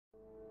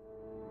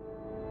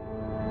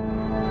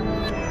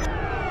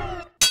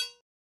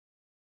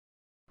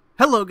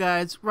Hello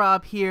guys,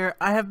 Rob here.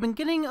 I have been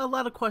getting a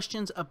lot of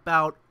questions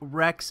about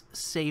Rex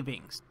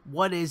savings.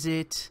 What is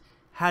it?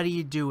 How do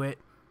you do it?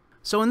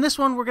 So in this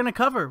one we're going to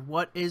cover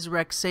what is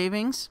Rex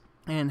savings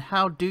and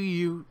how do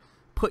you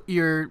put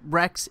your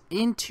Rex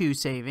into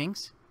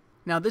savings.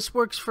 Now this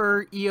works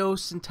for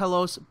EOS and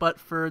Telos, but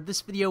for this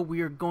video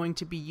we are going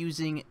to be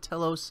using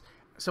Telos.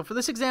 So for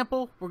this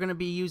example we're going to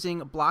be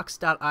using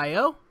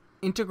blocks.io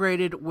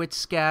integrated with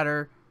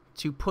Scatter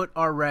to put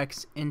our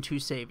Rex into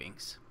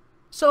savings.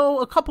 So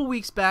a couple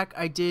weeks back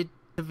I did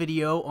a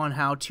video on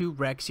how to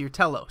Rex your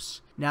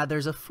Telos. Now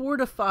there's a 4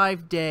 to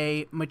 5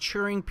 day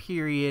maturing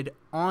period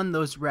on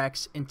those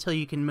Rex until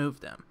you can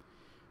move them.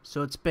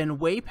 So it's been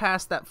way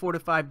past that 4 to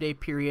 5 day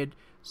period,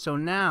 so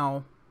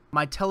now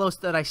my Telos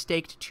that I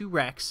staked to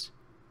Rex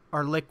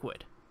are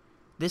liquid.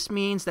 This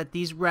means that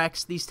these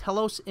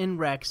Telos in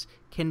Rex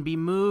can be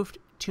moved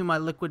to my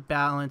liquid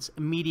balance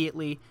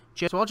immediately.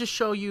 So I'll just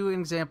show you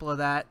an example of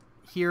that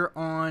here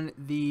on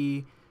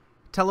the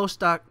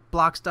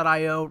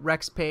telos.blocks.io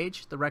Rex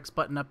page, the Rex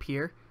button up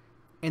here.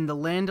 In the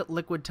Lend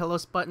Liquid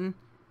Telos button,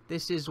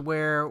 this is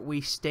where we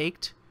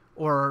staked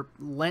or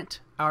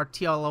lent our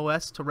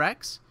TLOS to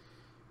Rex.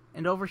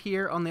 And over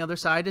here on the other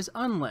side is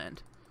unlend.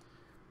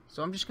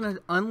 So I'm just going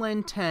to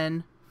unlend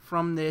 10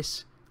 from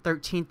this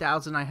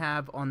 13,000 I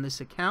have on this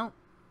account.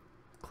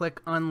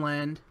 Click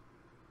unlend.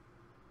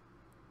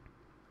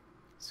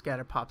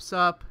 Scatter pops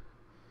up.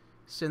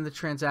 Send the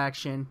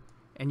transaction,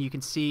 and you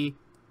can see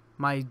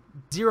my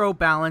 0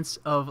 balance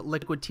of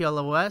liquid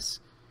TLOS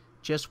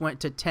just went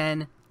to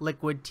 10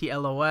 liquid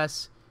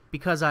TLOS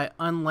because I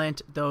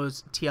unlent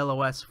those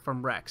TLOS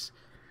from Rex.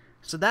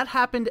 So that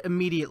happened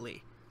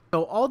immediately.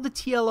 So all the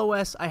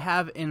TLOS I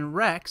have in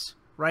Rex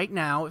right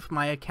now, if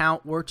my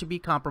account were to be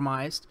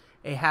compromised,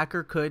 a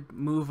hacker could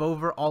move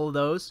over all of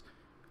those,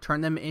 turn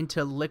them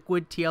into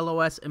liquid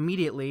TLOS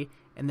immediately,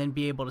 and then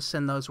be able to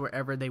send those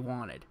wherever they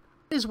wanted.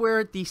 This is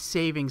where the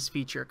savings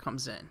feature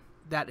comes in.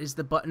 That is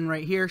the button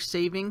right here,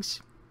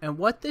 savings. And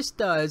what this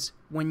does,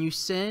 when you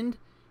send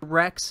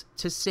Rex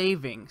to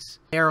savings,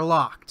 they're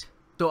locked.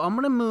 So I'm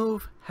going to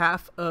move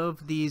half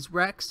of these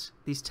Rex,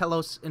 these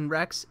Telos and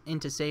Rex,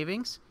 into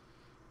savings.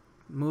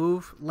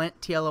 Move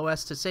lent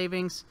TLOS to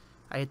savings.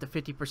 I hit the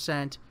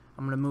 50%.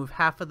 I'm going to move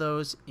half of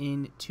those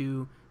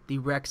into the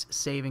Rex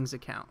savings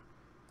account.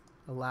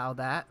 Allow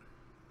that.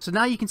 So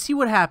now you can see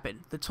what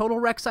happened. The total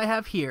Rex I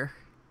have here,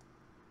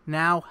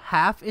 now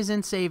half is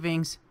in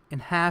savings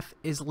and half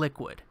is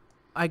liquid.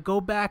 I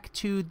go back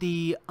to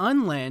the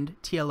unlend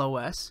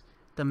TLOS,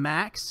 the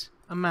max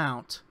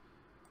amount,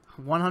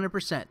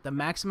 100%, the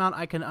max amount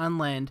I can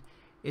unlend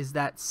is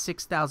that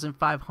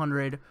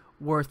 6,500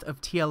 worth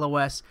of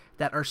TLOS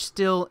that are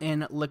still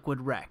in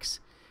liquid Rex.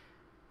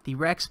 The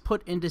Rex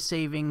put into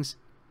savings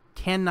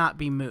cannot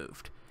be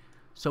moved.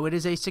 So it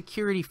is a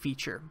security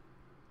feature.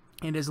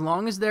 And as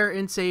long as they're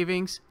in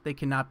savings, they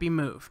cannot be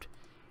moved.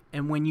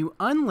 And when you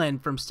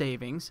unlend from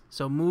savings,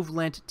 so move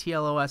lent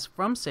TLOS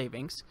from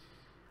savings,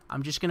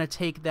 I'm just going to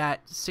take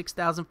that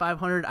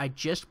 6,500 I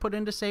just put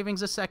into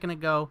savings a second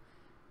ago.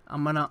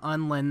 I'm going to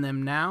unlend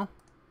them now.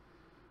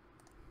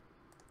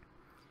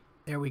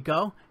 There we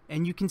go.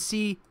 And you can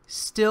see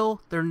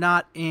still they're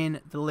not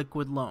in the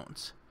liquid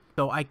loans.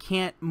 So I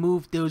can't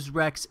move those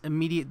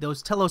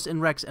those Telos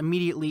and Rex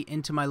immediately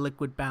into my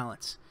liquid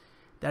balance.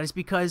 That is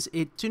because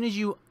as soon as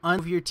you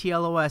move your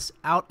TLOS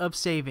out of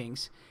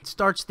savings, it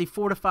starts the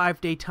 4 to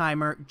 5 day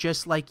timer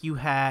just like you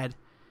had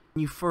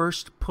when you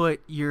first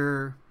put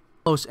your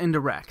Telos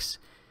into Rex.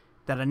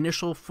 That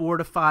initial 4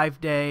 to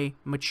 5 day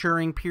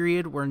maturing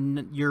period where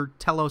your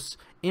Telos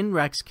in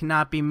Rex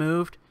cannot be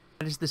moved.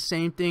 That is the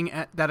same thing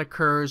that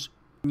occurs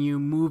when you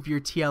move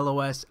your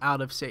TLOS out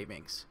of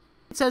savings.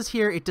 It says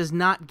here it does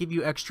not give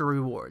you extra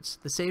rewards.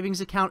 The savings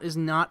account is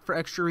not for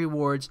extra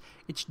rewards.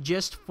 It's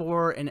just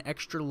for an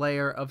extra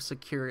layer of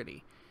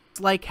security.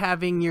 It's like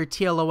having your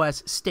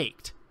TLOS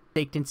staked.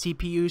 Staked in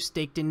CPU,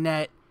 staked in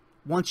net.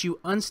 Once you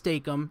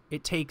unstake them,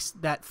 it takes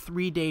that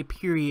 3-day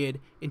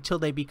period until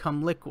they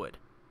become liquid.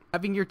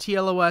 Having your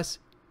TLOS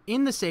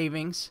in the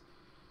savings,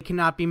 it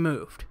cannot be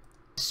moved.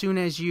 As soon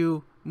as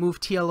you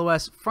move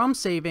TLOS from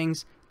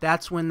savings,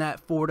 that's when that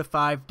 4 to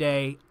 5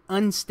 day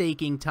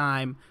unstaking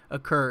time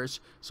occurs.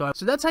 So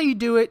that's how you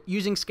do it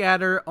using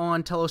Scatter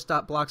on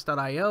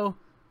telos.blocks.io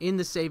in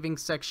the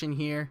savings section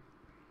here.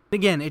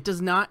 Again, it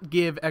does not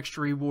give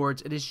extra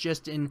rewards. It is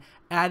just an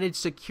added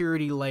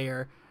security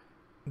layer,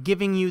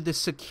 giving you the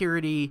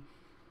security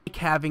like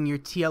having your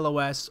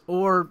TLOS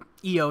or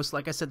EOS.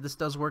 Like I said, this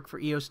does work for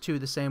EOS too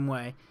the same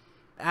way.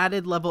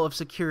 Added level of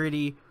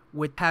security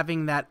with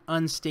having that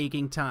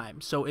unstaking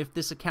time. So if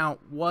this account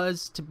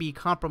was to be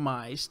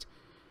compromised,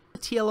 the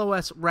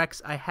TLOS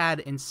Rex I had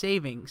in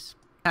savings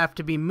have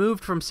to be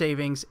moved from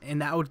savings,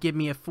 and that would give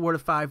me a 4 to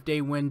 5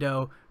 day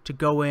window to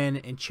go in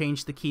and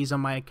change the keys on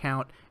my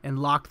account and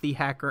lock the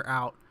hacker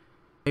out.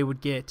 They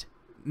would get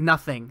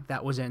nothing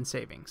that was in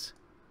savings.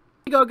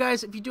 There you go,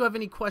 guys. If you do have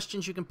any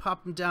questions, you can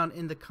pop them down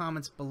in the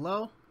comments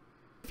below.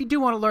 If you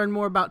do want to learn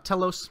more about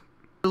Telos,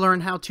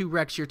 learn how to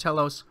Rex your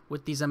Telos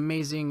with these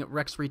amazing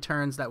Rex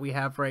returns that we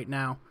have right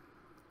now,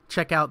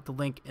 check out the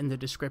link in the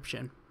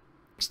description.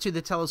 Thanks to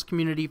the Telos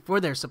community for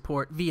their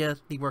support via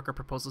the worker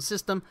proposal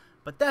system.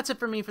 But that's it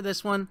for me for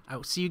this one. I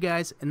will see you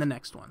guys in the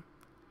next one.